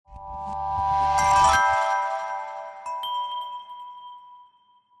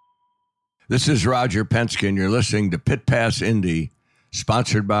This is Roger Penske, and you're listening to Pit Pass Indy,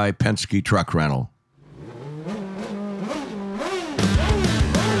 sponsored by Penske Truck Rental.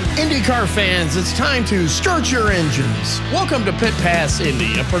 IndyCar fans, it's time to start your engines. Welcome to Pit Pass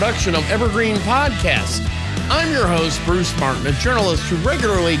Indy, a production of Evergreen Podcast. I'm your host, Bruce Martin, a journalist who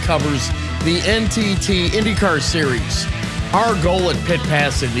regularly covers the NTT IndyCar Series. Our goal at Pit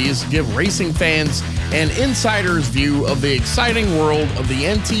Pass Indy is to give racing fans an insider's view of the exciting world of the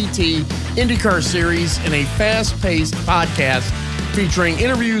NTT IndyCar Series in a fast-paced podcast featuring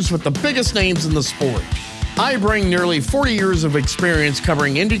interviews with the biggest names in the sport. I bring nearly 40 years of experience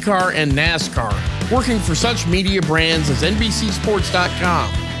covering IndyCar and NASCAR, working for such media brands as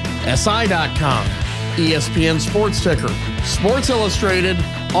NBCSports.com, SI.com, ESPN Sports Ticker, Sports Illustrated,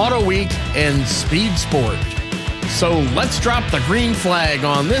 Auto Week, and Speed Sport. So let's drop the green flag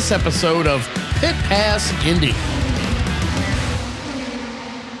on this episode of Pit Pass Indy.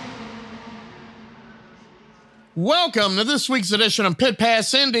 Welcome to this week's edition of Pit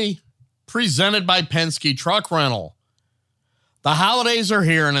Pass Indy, presented by Penske Truck Rental. The holidays are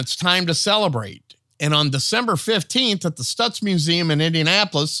here and it's time to celebrate. And on December 15th at the Stutz Museum in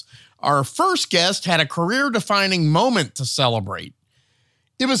Indianapolis, our first guest had a career-defining moment to celebrate.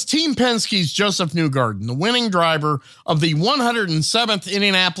 It was Team Penske's Josef Newgarden, the winning driver of the 107th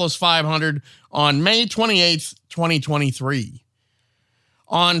Indianapolis 500 on May 28th, 2023.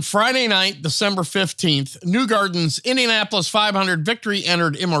 On Friday night, December 15th, Newgarden's Indianapolis 500 victory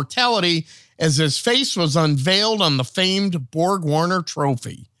entered immortality as his face was unveiled on the famed Borg-Warner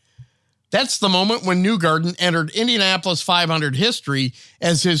trophy. That's the moment when Newgarden entered Indianapolis 500 history,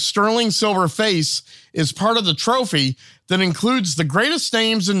 as his sterling silver face is part of the trophy that includes the greatest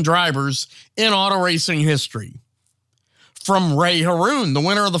names and drivers in auto racing history. From Ray Harroun, the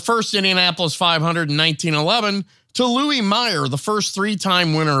winner of the first Indianapolis 500 in 1911, to Louis Meyer, the first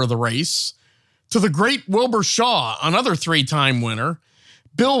three-time winner of the race, to the great Wilbur Shaw, another three-time winner,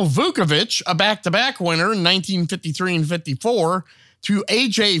 Bill Vukovich, a back-to-back winner in 1953 and 54, to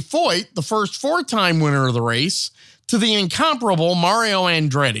A.J. Foyt, the first four-time winner of the race, to the incomparable Mario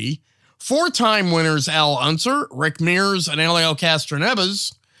Andretti, four-time winners Al Unser, Rick Mears, and Helio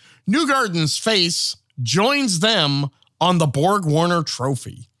Castroneves, Newgarden's face joins them on the Borg-Warner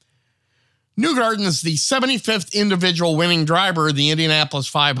trophy. Newgarden is the 75th individual winning driver of the Indianapolis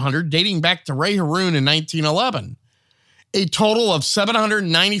 500, dating back to Ray Harroun in 1911. A total of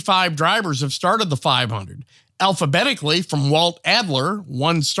 795 drivers have started the 500, alphabetically from Walt Adler,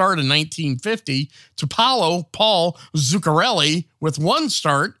 one start in 1950, to Paul Zuccarelli with one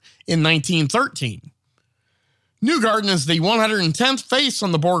start in 1913. Newgarden is the 110th face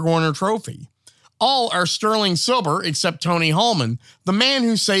on the Borg-Warner trophy. All are sterling silver except Tony Hulman, the man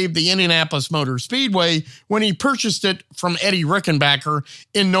who saved the Indianapolis Motor Speedway when he purchased it from Eddie Rickenbacker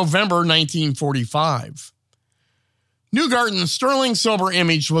in November 1945. Newgarden's sterling silver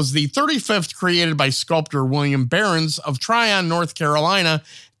image was the 35th created by sculptor William Behrens of Tryon, North Carolina,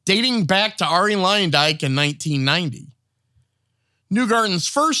 dating back to Arie Luyendyk in 1990. Newgarden's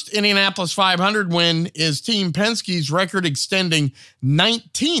first Indianapolis 500 win is Team Penske's record-extending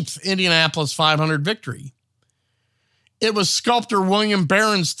 19th Indianapolis 500 victory. It was sculptor William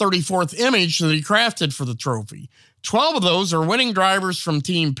Behrens' 34th image that he crafted for the trophy. 12 of those are winning drivers from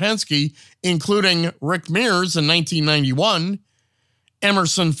Team Penske, including Rick Mears in 1991,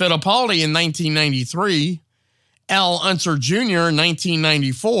 Emerson Fittipaldi in 1993, Al Unser Jr. in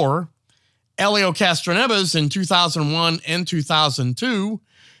 1994, Helio Castroneves in 2001 and 2002,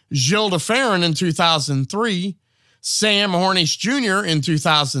 Gilles de Ferran in 2003, Sam Hornish Jr. in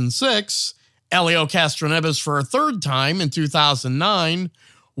 2006, Helio Castroneves for a third time in 2009,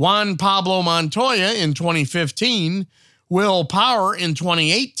 Juan Pablo Montoya in 2015, Will Power in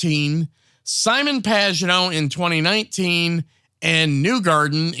 2018, Simon Pagenaud in 2019, and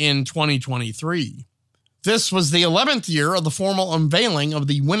Newgarden in 2023. This was the 11th year of the formal unveiling of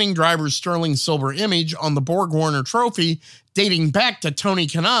the winning driver's sterling silver image on the Borg-Warner trophy, dating back to Tony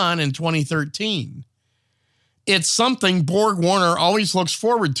Kanaan in 2013. It's something Borg-Warner always looks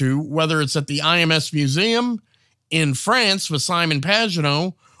forward to, whether it's at the IMS Museum, in France with Simon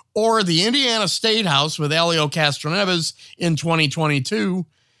Pagenaud, or the Indiana State House with Helio Castroneves in 2022.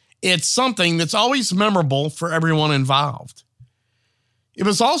 It's something that's always memorable for everyone involved. It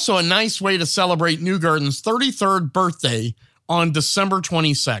was also a nice way to celebrate Newgarden's 33rd birthday on December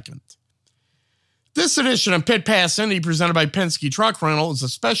 22nd. This edition of Pit Pass Indy, presented by Penske Truck Rental, is a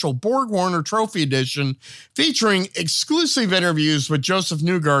special Borg-Warner Trophy edition featuring exclusive interviews with Josef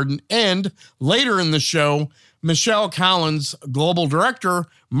Newgarden and, later in the show, Michelle Collins, Global Director,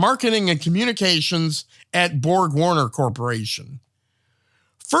 Marketing and Communications at Borg-Warner Corporation.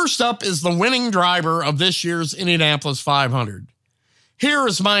 First up is the winning driver of this year's Indianapolis 500. Here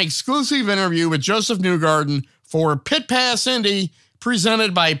is my exclusive interview with Josef Newgarden for Pit Pass Indy,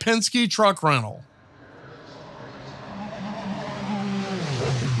 presented by Penske Truck Rental.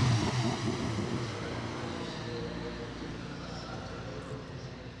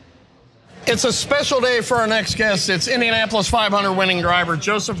 It's a special day for our next guest. It's Indianapolis 500 winning driver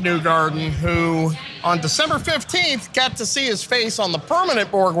Josef Newgarden, who on December 15th got to see his face on the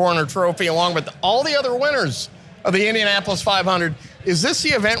permanent Borg-Warner trophy along with all the other winners of the Indianapolis 500. Is this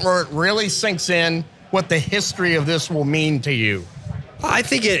the event where it really sinks in what the history of this will mean to you? I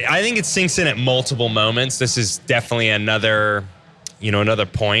think it sinks in at multiple moments. This is definitely another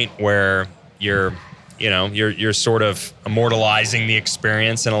point where you're sort of immortalizing the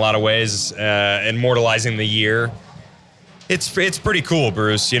experience in a lot of ways, immortalizing the year. It's pretty cool,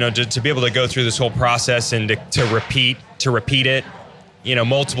 Bruce. To be able to go through this whole process and to repeat it,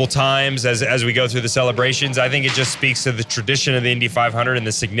 multiple times as we go through the celebrations. I think it just speaks to the tradition of the Indy 500 and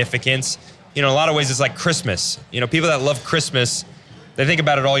the significance. In a lot of ways, it's like Christmas. People that love Christmas, they think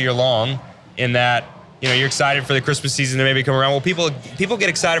about it all year long. In that, you're excited for the Christmas season to maybe come around. Well, people get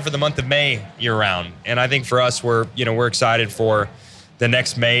excited for the month of May year round. And I think for us, we're excited for the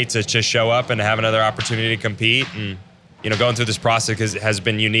next May to just show up and have another opportunity to compete. And, going through this process has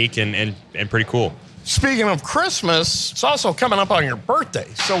been unique and pretty cool. Speaking of Christmas, it's also coming up on your birthday.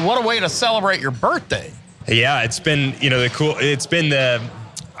 So what a way to celebrate your birthday. Yeah, it's been, it's been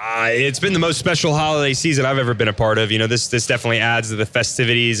the most special holiday season I've ever been a part of. This definitely adds to the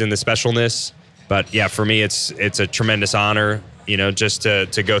festivities and the specialness. But yeah, for me, it's a tremendous honor, just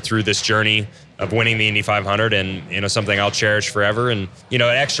to go through this journey of winning the Indy 500 and, something I'll cherish forever. And, an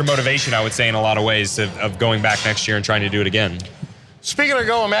extra motivation, I would say, in a lot of ways of going back next year and trying to do it again. Speaking of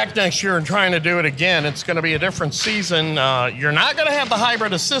going back next year and trying to do it again, it's going to be a different season. You're not going to have the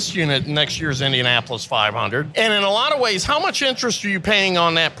hybrid assist unit in next year's Indianapolis 500. And in a lot of ways, how much interest are you paying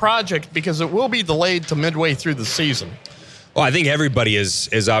on that project? Because it will be delayed to midway through the season. Well, I think everybody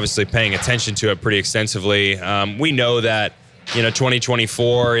is obviously paying attention to it pretty extensively. We know that,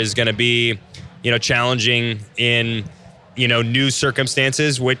 2024 is going to be, challenging in, new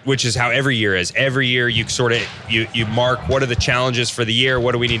circumstances, which is how every year is. Every year you sort of, you mark what are the challenges for the year?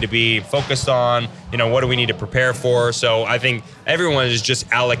 What do we need to be focused on? What do we need to prepare for? So I think everyone is just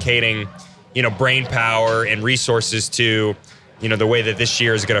allocating, brain power and resources to, the way that this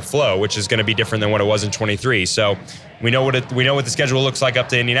year is going to flow, which is going to be different than what it was in 23. So we know what the schedule looks like up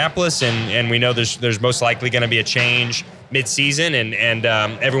to Indianapolis, and we know there's most likely going to be a change mid-season, and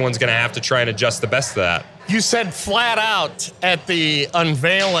everyone's going to have to try and adjust the best of that. You said flat out at the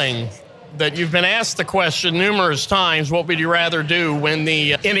unveiling that you've been asked the question numerous times, what would you rather do, win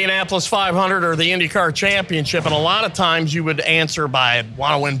the Indianapolis 500 or the IndyCar Championship? And a lot of times you would answer by, I'd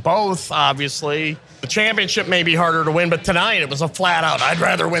want to win both, obviously. The championship may be harder to win, but tonight it was a flat out, I'd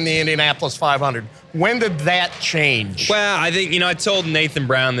rather win the Indianapolis 500. When did that change? Well, I think, I told Nathan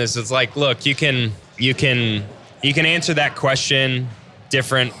Brown this. It's like, look, you can answer that question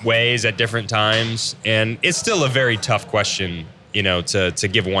different ways at different times, and it's still a very tough question, to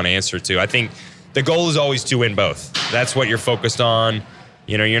give one answer to. I think the goal is always to win both. That's what you're focused on.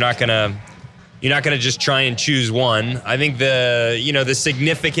 You're not gonna just try and choose one. I think the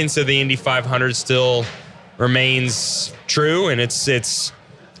significance of the Indy 500 still remains true, and it's the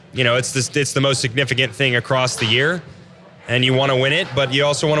most significant thing across the year. And you want to win it, but you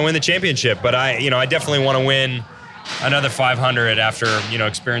also want to win the championship. But I definitely want to win another 500 after,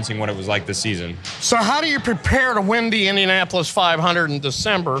 experiencing what it was like this season. So how do you prepare to win the Indianapolis 500 in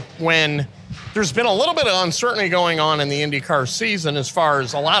December when there's been a little bit of uncertainty going on in the IndyCar season as far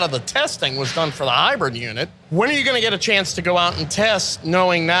as a lot of the testing was done for the hybrid unit? When are you going to get a chance to go out and test,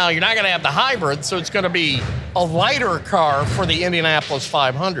 knowing now you're not going to have the hybrid, so it's going to be a lighter car for the Indianapolis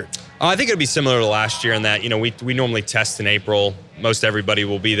 500? I think it'll be similar to last year in that, we normally test in April. Most everybody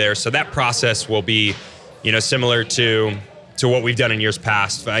will be there. So that process will be, similar to what we've done in years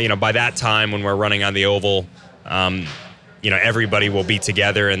past. By that time when we're running on the oval, everybody will be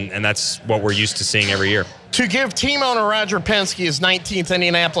together, and that's what we're used to seeing every year. To give team owner Roger Penske his 19th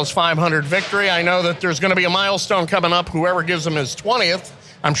Indianapolis 500 victory, I know that there's going to be a milestone coming up, whoever gives him his 20th.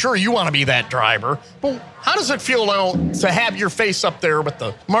 I'm sure you want to be that driver. But how does it feel now to have your face up there with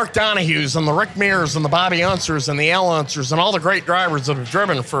the Mark Donahues and the Rick Mears and the Bobby Unsers and the Al Unsers and all the great drivers that have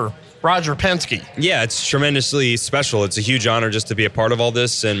driven for Roger Penske? Yeah, it's tremendously special. It's a huge honor just to be a part of all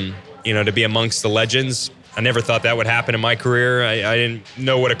this and, to be amongst the legends. I never thought that would happen in my career. I didn't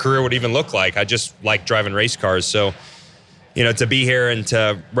know what a career would even look like. I just like driving race cars. So, to be here and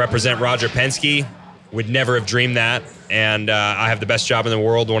to represent Roger Penske, would never have dreamed that. And I have the best job in the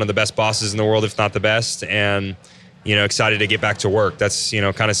world, one of the best bosses in the world, if not the best. And, excited to get back to work. That's,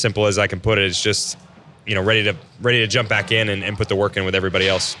 kind of simple as I can put it. It's just, ready to jump back in and put the work in with everybody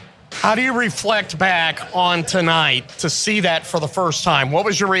else. How do you reflect back on tonight to see that for the first time? What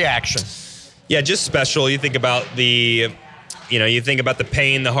was your reaction? Yeah, just special. You think about the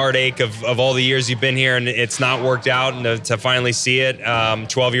pain, the heartache of all the years you've been here, and it's not worked out, and to finally see it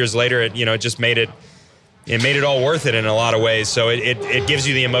 12 years later, it just made it all worth it in a lot of ways. So it gives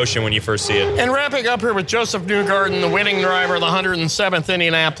you the emotion when you first see it. And wrapping up here with Josef Newgarden, the winning driver of the 107th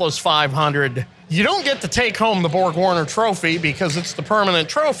Indianapolis 500. You don't get to take home the Borg-Warner trophy because it's the permanent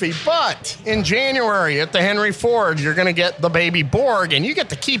trophy, but in January at the Henry Ford, you're going to get the baby Borg, and you get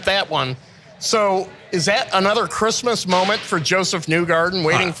to keep that one. So is that another Christmas moment for Josef Newgarden,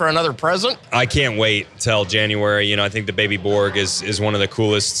 waiting for another present? I can't wait till January. I think the baby Borg is one of the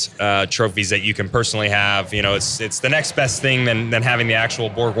coolest trophies that you can personally have. It's the next best thing than having the actual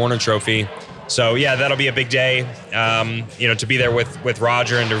Borg-Warner trophy. So, yeah, that'll be a big day, to be there with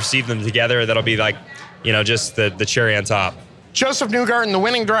Roger and to receive them together. That'll be like, just the cherry on top. Josef Newgarden, the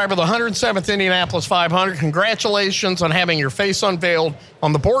winning driver of the 107th Indianapolis 500. Congratulations on having your face unveiled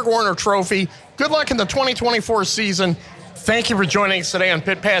on the Borg-Warner trophy. Good luck in the 2024 season. Thank you for joining us today on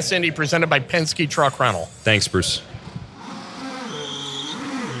Pit Pass Indy, presented by Penske Truck Rental. Thanks, Bruce.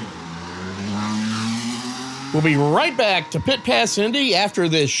 We'll be right back to Pit Pass Indy after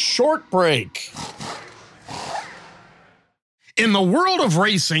this short break. In the world of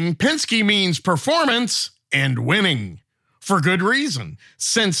racing, Penske means performance and winning. For good reason.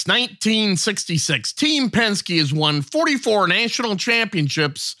 Since 1966, Team Penske has won 44 national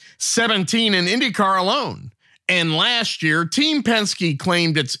championships, 17 in IndyCar alone. And last year, Team Penske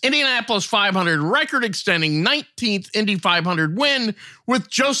claimed its Indianapolis 500 record-extending 19th Indy 500 win,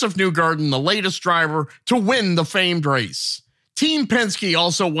 with Josef Newgarden the latest driver to win the famed race. Team Penske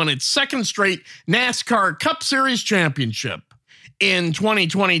also won its second straight NASCAR Cup Series championship. In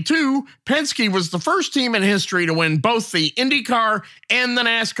 2022, Penske was the first team in history to win both the IndyCar and the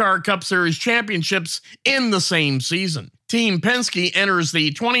NASCAR Cup Series championships in the same season. Team Penske enters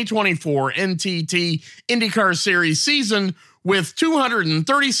the 2024 NTT IndyCar Series season with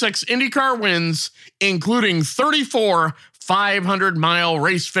 236 IndyCar wins, including 34 500-mile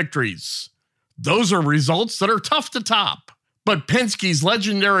race victories. Those are results that are tough to top. But Penske's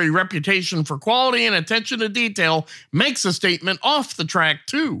legendary reputation for quality and attention to detail makes a statement off the track,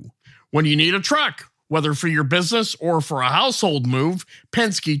 too. When you need a truck, whether for your business or for a household move,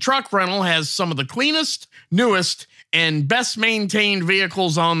 Penske Truck Rental has some of the cleanest, newest, and best-maintained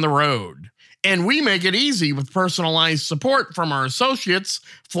vehicles on the road. And we make it easy with personalized support from our associates,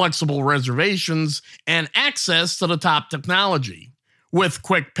 flexible reservations, and access to the top technology. With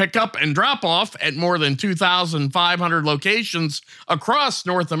quick pickup and drop-off at more than 2,500 locations across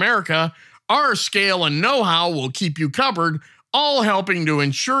North America, our scale and know-how will keep you covered, all helping to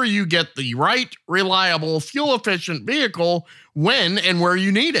ensure you get the right, reliable, fuel-efficient vehicle when and where you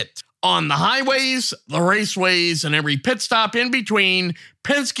need it. On the highways, the raceways, and every pit stop in between,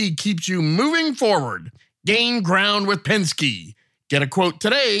 Penske keeps you moving forward. Gain ground with Penske. Get a quote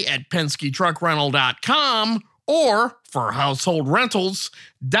today at PenskeTruckRental.com, or for household rentals,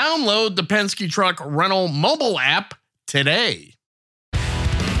 download the Penske Truck Rental mobile app today.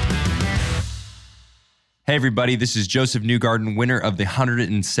 Hey everybody, this is Josef Newgarden, winner of the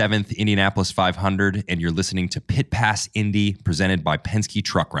 107th Indianapolis 500, and you're listening to Pit Pass Indy, presented by Penske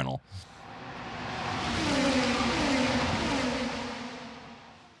Truck Rental.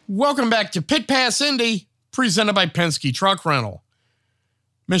 Welcome back to Pit Pass Indy, presented by Penske Truck Rental.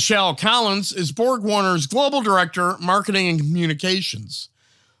 Michelle Collins is Borg-Warner's Global Director, Marketing and Communications.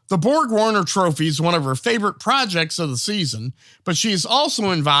 The Borg-Warner Trophy is one of her favorite projects of the season, but she is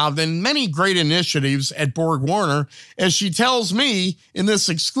also involved in many great initiatives at Borg-Warner, as she tells me in this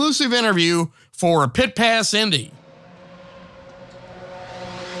exclusive interview for Pit Pass Indy.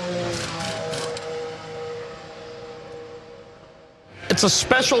 It's a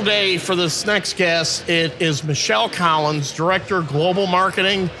special day for this next guest. It is Michelle Collins, Director, Global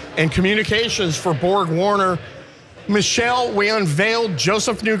Marketing and Communications for Borg-Warner. Michelle, we unveiled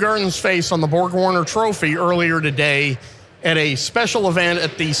Josef Newgarden's face on the Borg-Warner Trophy earlier today at a special event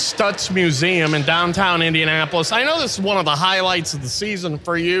at the Stutz Museum in downtown Indianapolis. I know this is one of the highlights of the season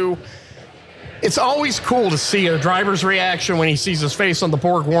for you. It's always cool to see a driver's reaction when he sees his face on the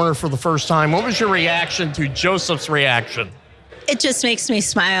Borg-Warner for the first time. What was your reaction to Josef's reaction? It just makes me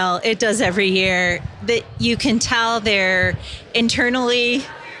smile. It does every year. That you can tell they're internally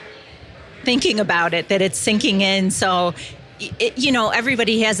thinking about it, that it's sinking in. So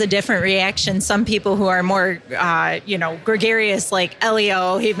everybody has a different reaction. Some people who are more, gregarious, like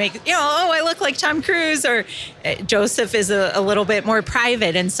Elio, he makes, I look like Tom Cruise, or Josef is a little bit more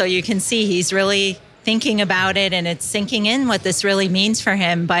private. And so you can see he's really thinking about it, and it's sinking in what this really means for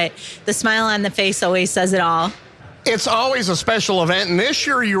him. But the smile on the face always says it all. It's always a special event, and this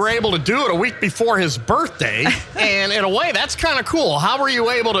year you were able to do it a week before his birthday, and in a way, that's kind of cool. How were you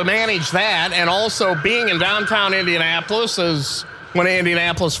able to manage that, and also being in downtown Indianapolis as when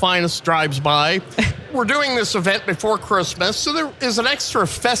Indianapolis Finest drives by? We're doing this event before Christmas, so there is an extra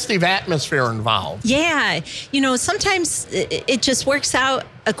festive atmosphere involved. Yeah. Sometimes it just works out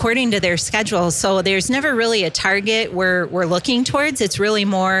according to their schedule. So there's never really a target we're looking towards. It's really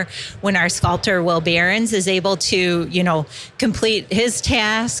more when our sculptor, Will Behrens, is able to, complete his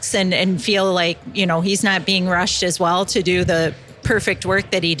tasks and feel like, he's not being rushed as well to do the perfect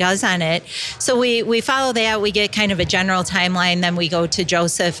work that he does on it. So we follow that. We get kind of a general timeline. Then we go to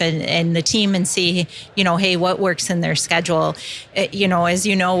Josef and the team and see, hey, what works in their schedule. As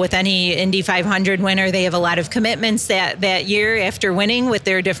you know, with any Indy 500 winner, they have a lot of commitments that year after winning with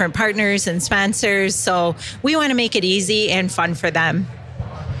their different partners and sponsors. So we want to make it easy and fun for them.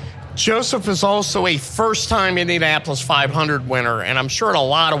 Josef is also a first-time Indianapolis 500 winner, and I'm sure in a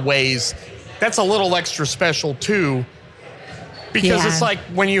lot of ways that's a little extra special too. Because it's like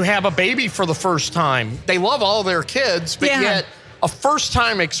when you have a baby for the first time, they love all their kids, but yet a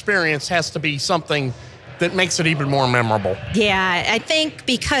first-time experience has to be something that makes it even more memorable. Yeah, I think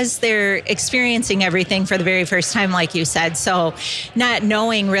because they're experiencing everything for the very first time, like you said, so not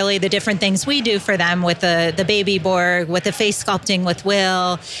knowing really the different things we do for them with the baby Borg, with the face sculpting with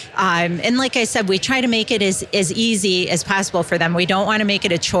Will. And like I said, we try to make it as easy as possible for them. We don't want to make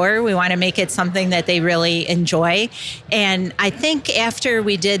it a chore. We want to make it something that they really enjoy. And I think after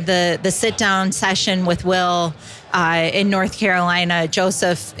we did the sit-down session with Will, in North Carolina,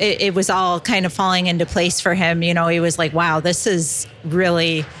 Josef, it was all kind of falling into place for him. He was like, wow, this is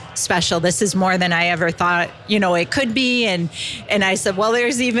really special. This is more than I ever thought, it could be. And I said, well,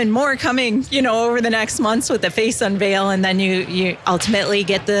 there's even more coming, over the next months with the face unveil. And then you ultimately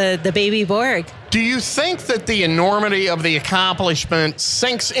get the baby Borg. Do you think that the enormity of the accomplishment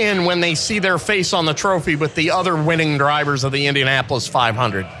sinks in when they see their face on the trophy with the other winning drivers of the Indianapolis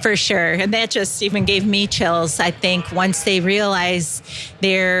 500? For sure. And that just even gave me chills. I think once they realize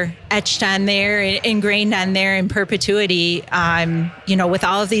they're etched on there, ingrained on there in perpetuity, with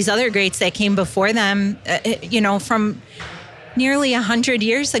all of these other greats that came before them, from nearly 100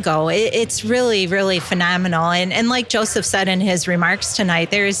 years ago. It's really, really phenomenal. And like Josef said in his remarks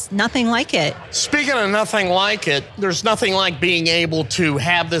tonight, there's nothing like it. Speaking of nothing like it, there's nothing like being able to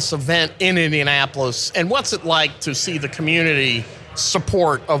have this event in Indianapolis. And what's it like to see the community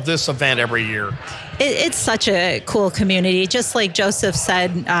support of this event every year? It's such a cool community. Just like Josef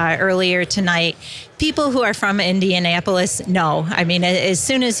said earlier tonight, people who are from Indianapolis know. I mean, as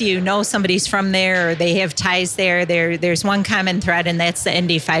soon as you know somebody's from there or they have ties there's one common thread, and that's the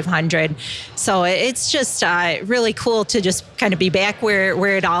Indy 500. So it's just really cool to just kind of be back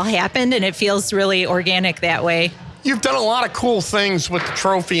where it all happened, and it feels really organic that way. You've done a lot of cool things with the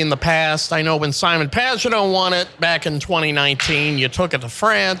trophy in the past. I know when Simon Pagenaud won it back in 2019, you took it to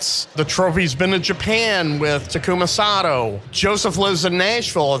France. The trophy's been to Japan with Takuma Sato. Josef lives in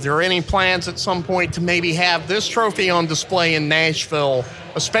Nashville. Are there any plans at some point to maybe have this trophy on display in Nashville,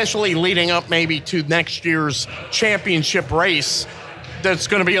 especially leading up maybe to next year's championship race that's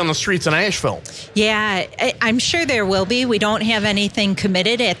going to be on the streets of Nashville? Yeah, I'm sure there will be. We don't have anything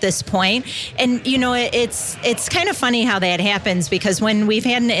committed at this point. And, it's kind of funny how that happens, because when we've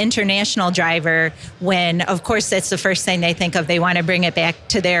had an international driver win, of course, that's the first thing they think of. They want to bring it back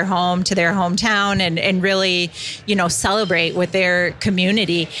to their home, to their hometown, and really, celebrate with their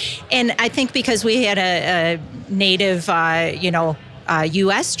community. And I think because we had a native,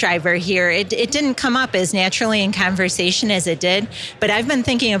 U.S. driver here, it didn't come up as naturally in conversation as it did. But I've been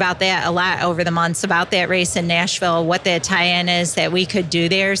thinking about that a lot over the months, about that race in Nashville, what that tie-in is that we could do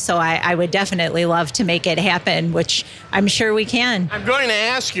there. So I would definitely love to make it happen, which I'm sure we can. I'm going to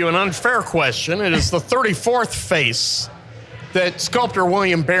ask you an unfair question. It is the 34th face that sculptor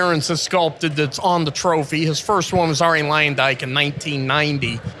William Behrens has sculpted that's on the trophy. His first one was Ari Leyendyke in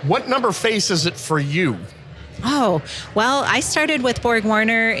 1990. What number face is it for you? Oh, well, I started with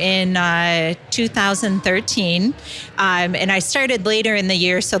Borg-Warner in 2013, and I started later in the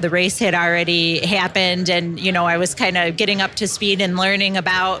year, so the race had already happened, and, I was kind of getting up to speed and learning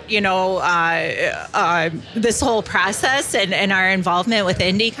about, this whole process and our involvement with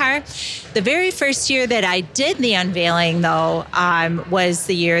IndyCar. The very first year that I did the unveiling, though, was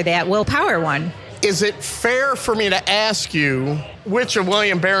the year that Will Power won. Is it fair for me to ask you which of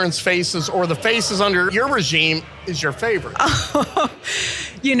William Barron's faces or the faces under your regime is your favorite?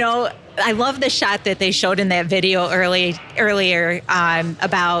 You know, I love the shot that they showed in that video earlier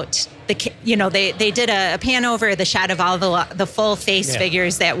about they did a pan over the shot of all the full face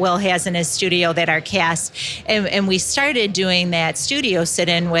figures that Will has in his studio that are cast, and we started doing that studio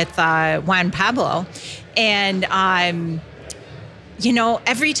sit-in with Juan Pablo, and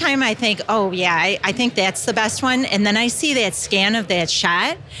every time I think, I think that's the best one, and then I see that scan of that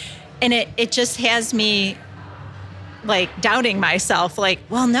shot, and it just has me like doubting myself, like,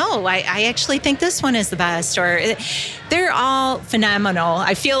 well, no, I actually think this one is the best, or they're all phenomenal.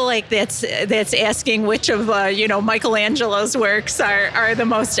 I feel like that's asking which of Michelangelo's works are the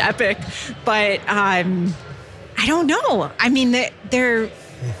most epic, but I don't know. I mean, they're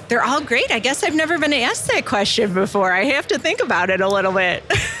all great. I guess I've never been asked that question before. I have to think about it a little bit.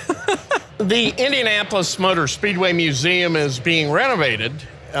 The Indianapolis Motor Speedway Museum is being renovated.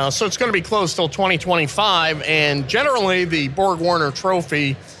 So it's going to be closed till 2025, and generally the Borg-Warner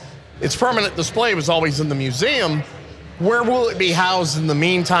trophy, its permanent display was always in the museum. Where will it be housed in the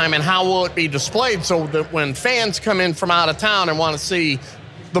meantime, and how will it be displayed so that when fans come in from out of town and want to see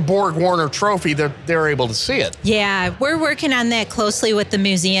the Borg-Warner trophy, they're able to see it? Yeah, we're working on that closely with the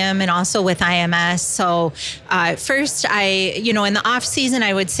museum and also with IMS. So first, in the off season,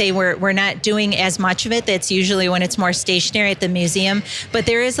 I would say we're not doing as much of it. That's usually when it's more stationary at the museum. But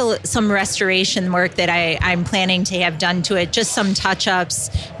there is some restoration work that I'm planning to have done to it. Just some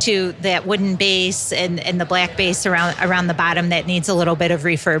touch-ups to that wooden base and the black base around the bottom that needs a little bit of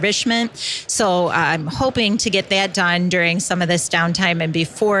refurbishment. So I'm hoping to get that done during some of this downtime and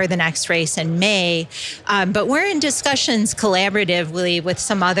before the next race in May. But we're in discussions collaboratively with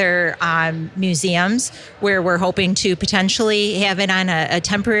some other museums where we're hoping to potentially have it on a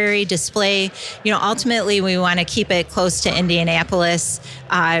temporary display. Ultimately, we want to keep it close to Indianapolis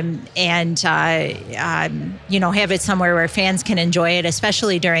and have it somewhere where fans can enjoy it,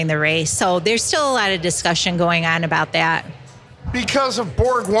 especially during the race. So there's still a lot of discussion going on about that. Because of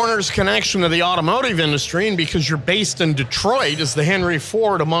Borg-Warner's connection to the automotive industry, and because you're based in Detroit, is the Henry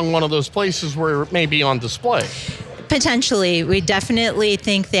Ford among one of those places where it may be on display? Potentially. We definitely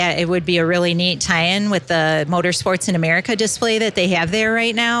think that it would be a really neat tie-in with the Motorsports in America display that they have there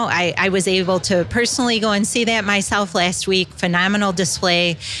right now. I was able to personally go and see that myself last week. Phenomenal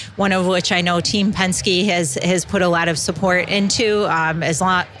display, one of which I know Team Penske has put a lot of support into, as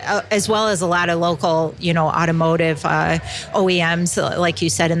well as a lot of local, automotive OEMs, like you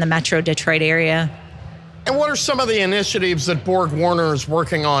said, in the Metro Detroit area. And what are some of the initiatives that Borg-Warner is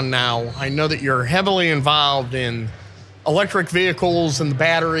working on now? I know that you're heavily involved in electric vehicles and the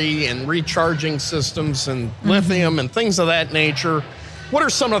battery and recharging systems and lithium and things of that nature. What are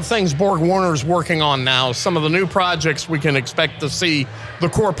some of the things Borg-Warner is working on now? Some of the new projects we can expect to see the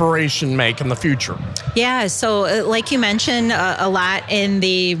corporation make in the future? Yeah, so like you mentioned, a lot in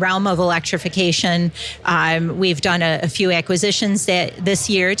the realm of electrification. We've done a few acquisitions this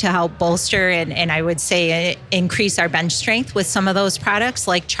year to help bolster and I would say increase our bench strength with some of those products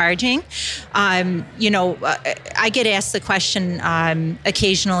like charging. I get asked the question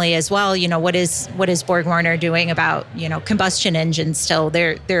occasionally as well, what is Borg-Warner doing about, combustion engines still?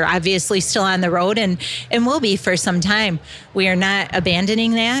 They're obviously still on the road and will be for some time. We are not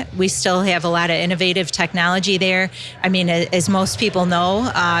abandoning that. We still have a lot of innovative technology there. I mean, as most people know,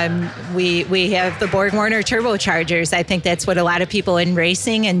 we have the Borg-Warner turbochargers. I think that's what a lot of people in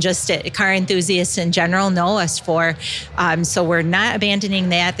racing and just car enthusiasts in general know us for. So we're not abandoning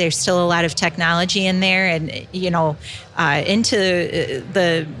that. There's still a lot of technology in there, and into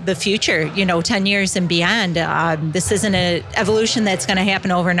the future, 10 years and beyond. This isn't an evolution that's going to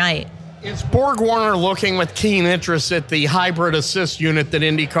happen overnight. Is Borg-Warner looking with keen interest at the hybrid assist unit that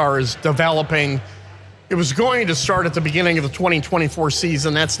IndyCar is developing? It was going to start at the beginning of the 2024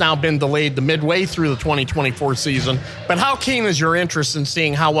 season. That's now been delayed to midway through the 2024 season. But how keen is your interest in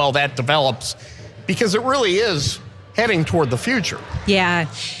seeing how well that develops? Because it really is heading toward the future. Yeah.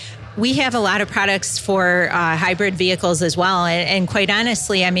 We have a lot of products for hybrid vehicles as well. And quite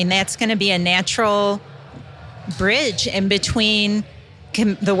honestly, I mean, that's going to be a natural bridge in between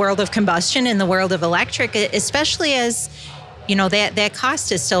the world of combustion and the world of electric, especially as, that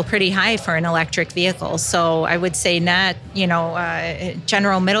cost is still pretty high for an electric vehicle. So I would say not,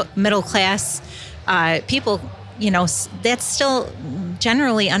 general middle class people, that's still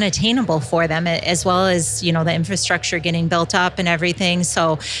generally unattainable for them, as well as, you know, the infrastructure getting built up and everything.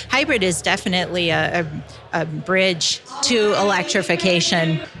 So hybrid is definitely a bridge to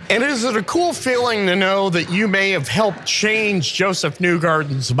electrification. And is it a cool feeling to know that you may have helped change Josef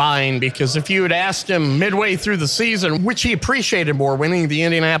Newgarden's mind? Because if you had asked him midway through the season, which he appreciated more, winning the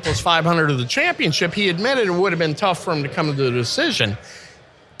Indianapolis 500 or the championship, he admitted it would have been tough for him to come to the decision.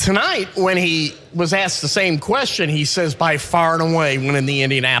 Tonight, when he was asked the same question, he says by far and away winning the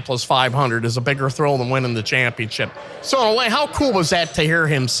Indianapolis 500 is a bigger thrill than winning the championship. So in a way, how cool was that to hear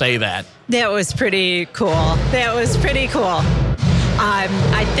him say that? That was pretty cool.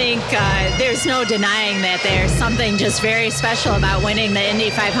 I think there's no denying that there's something just very special about winning the Indy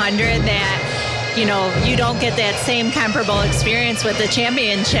 500 that, you know, you don't get that same comparable experience with the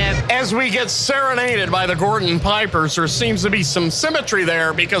championship. As we get serenaded by the Gordon Pipers, there seems to be some symmetry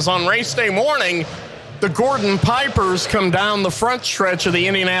there, because on race day morning, the Gordon Pipers come down the front stretch of the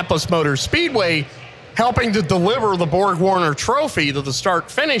Indianapolis Motor Speedway, helping to deliver the Borg-Warner trophy to the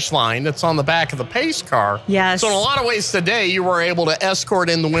start-finish line that's on the back of the pace car. Yes. So in a lot of ways today, you were able to escort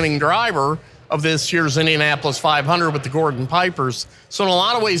in the winning driver of this year's Indianapolis 500 with the Gordon Pipers. So in a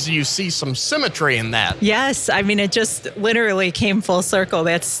lot of ways, you see some symmetry in that. Yes. I mean, it just literally came full circle.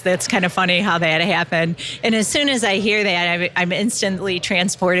 That's kind of funny how that happened. And as soon as I hear that, I'm instantly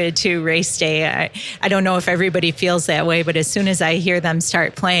transported to race day. I don't know if everybody feels that way, but as soon as I hear them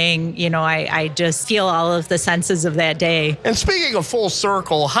start playing, you know, I just feel all of the senses of that day. And speaking of full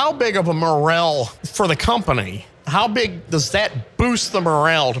circle, how big of a morale for the company? How big does that boost the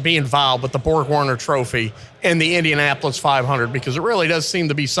morale to be involved with the Borg-Warner trophy and the Indianapolis 500? Because it really does seem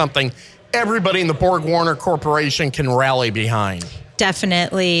to be something everybody in the Borg-Warner Corporation can rally behind.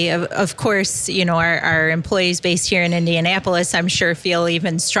 Definitely. Of course, you know, our employees based here in Indianapolis, I'm sure, feel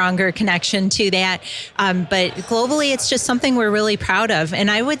even stronger connection to that. But globally, it's just something we're really proud of. And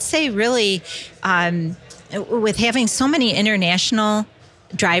I would say really, with having so many international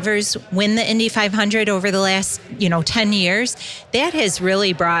drivers win the Indy 500 over the last, 10 years, that has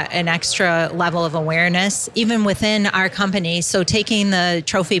really brought an extra level of awareness, even within our company. So taking the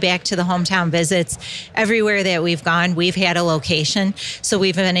trophy back to the hometown visits, everywhere that we've gone, we've had a location. So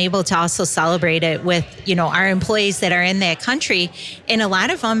we've been able to also celebrate it with, our employees that are in that country. And a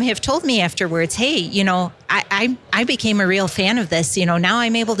lot of them have told me afterwards, hey, I became a real fan of this. Now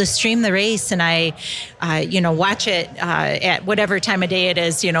I'm able to stream the race and I, watch it at whatever time of day it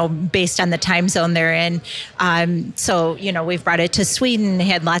is, based on the time zone they're in. So, we've brought it to Sweden,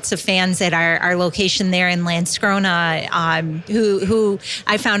 had lots of fans at our location there in Landskrona, who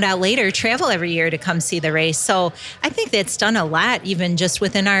I found out later travel every year to come see the race. So I think that's done a lot, even just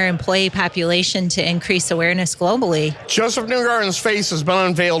within our employee population, to increase awareness globally. Josef Newgarden's face has been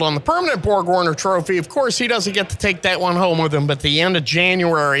unveiled on the permanent Borg-Warner trophy. Of course, he doesn't get to take that one home with him, but at the end of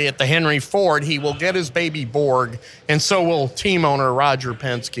January at the Henry Ford, he will get his baby Borg, and so will team owner Roger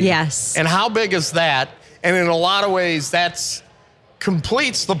Penske. Yes. And how big is that? And in a lot of ways, that's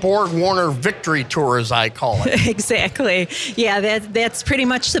completes the Borg-Warner victory tour, as I call it. Exactly. Yeah, that's pretty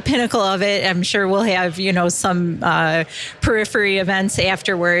much the pinnacle of it. I'm sure we'll have, some periphery events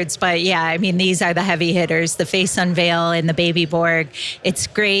afterwards. But yeah, I mean, these are the heavy hitters, the face unveil and the baby Borg. It's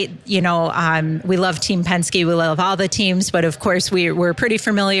great. We love Team Penske. We love all the teams. But of course, we're pretty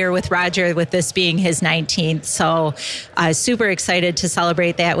familiar with Roger, with this being his 19th. So super excited to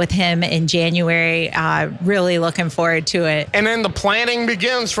celebrate that with him in January. Really looking forward to it. And then the planning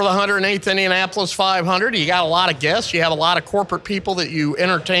begins for the 108th Indianapolis 500. You got a lot of guests. You have a lot of corporate people that you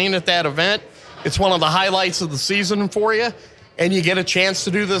entertain at that event. It's one of the highlights of the season for you. And you get a chance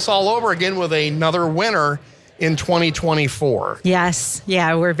to do this all over again with another winner in 2024. Yes.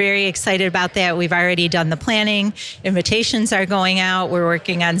 Yeah, we're very excited about that. We've already done the planning. Invitations are going out. We're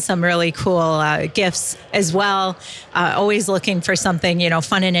working on some really cool gifts as well. Always looking for something,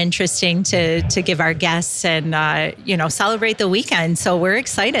 fun and interesting to give our guests and, celebrate the weekend. So we're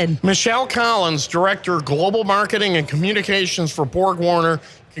excited. Michelle Collins, Director, Global Marketing and Communications for Borg-Warner.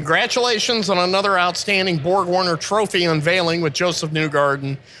 Congratulations on another outstanding Borg-Warner trophy unveiling with Josef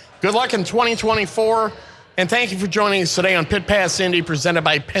Newgarden. Good luck in 2024. And thank you for joining us today on Pit Pass Indy, presented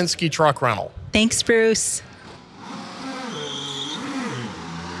by Penske Truck Rental. Thanks, Bruce.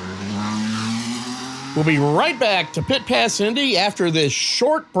 We'll be right back to Pit Pass Indy after this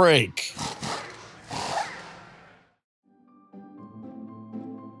short break.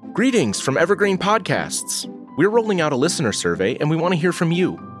 Greetings from Evergreen Podcasts. We're rolling out a listener survey, and we want to hear from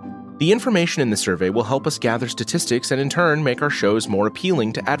you. The information in the survey will help us gather statistics and in turn make our shows more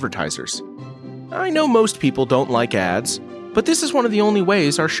appealing to advertisers. I know most people don't like ads, but this is one of the only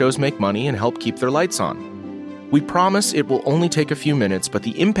ways our shows make money and help keep their lights on. We promise it will only take a few minutes, but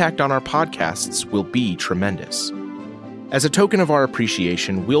the impact on our podcasts will be tremendous. As a token of our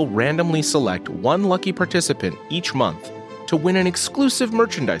appreciation, we'll randomly select one lucky participant each month to win an exclusive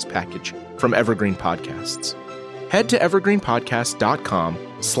merchandise package from Evergreen Podcasts. Head to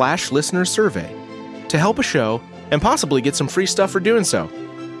evergreenpodcast.com/listenersurvey to help a show and possibly get some free stuff for doing so.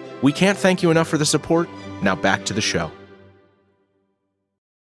 We can't thank you enough for the support. Now back to the show.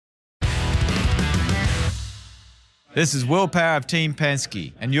 This is Will Power of Team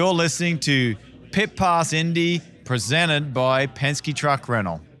Penske, and you're listening to Pit Pass Indy, presented by Penske Truck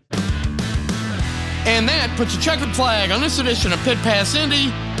Rental. And that puts a checkered flag on this edition of Pit Pass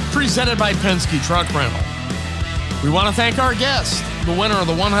Indy, presented by Penske Truck Rental. We want to thank our guest, the winner of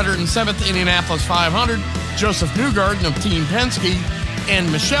the 107th Indianapolis 500, Josef Newgarden of Team Penske, and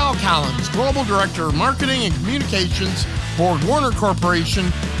Michelle Collins, Global Director of Marketing and Communications, Borg-Warner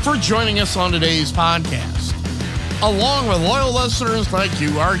Corporation, for joining us on today's podcast. Along with loyal listeners like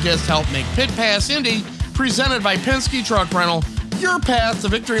you, our guests help make Pit Pass Indy, presented by Penske Truck Rental, your path to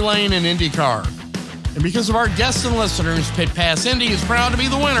victory lane in IndyCar. And because of our guests and listeners, Pit Pass Indy is proud to be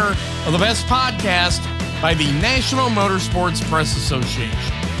the winner of the best podcast by the National Motorsports Press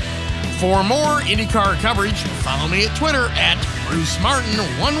Association. For more IndyCar coverage, follow me at Twitter at Bruce Martin,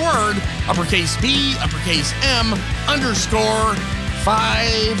 one word, uppercase B, uppercase M,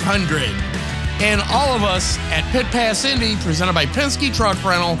 _500. And all of us at Pit Pass Indy, presented by Penske Truck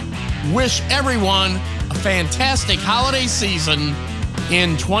Rental, wish everyone a fantastic holiday season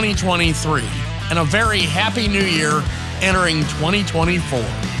in 2023 and a very happy new year entering 2024.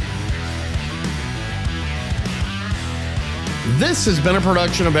 This has been a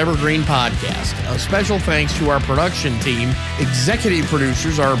production of Evergreen Podcast. A special thanks to our production team. Executive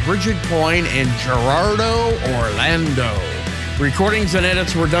producers are Bridget Coyne and Gerardo Orlando. Recordings and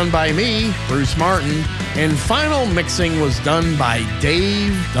edits were done by me, Bruce Martin, and final mixing was done by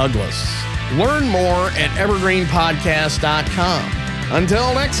Dave Douglas. Learn more at evergreenpodcast.com.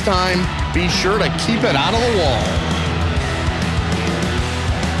 Until next time, be sure to keep it out of the wall.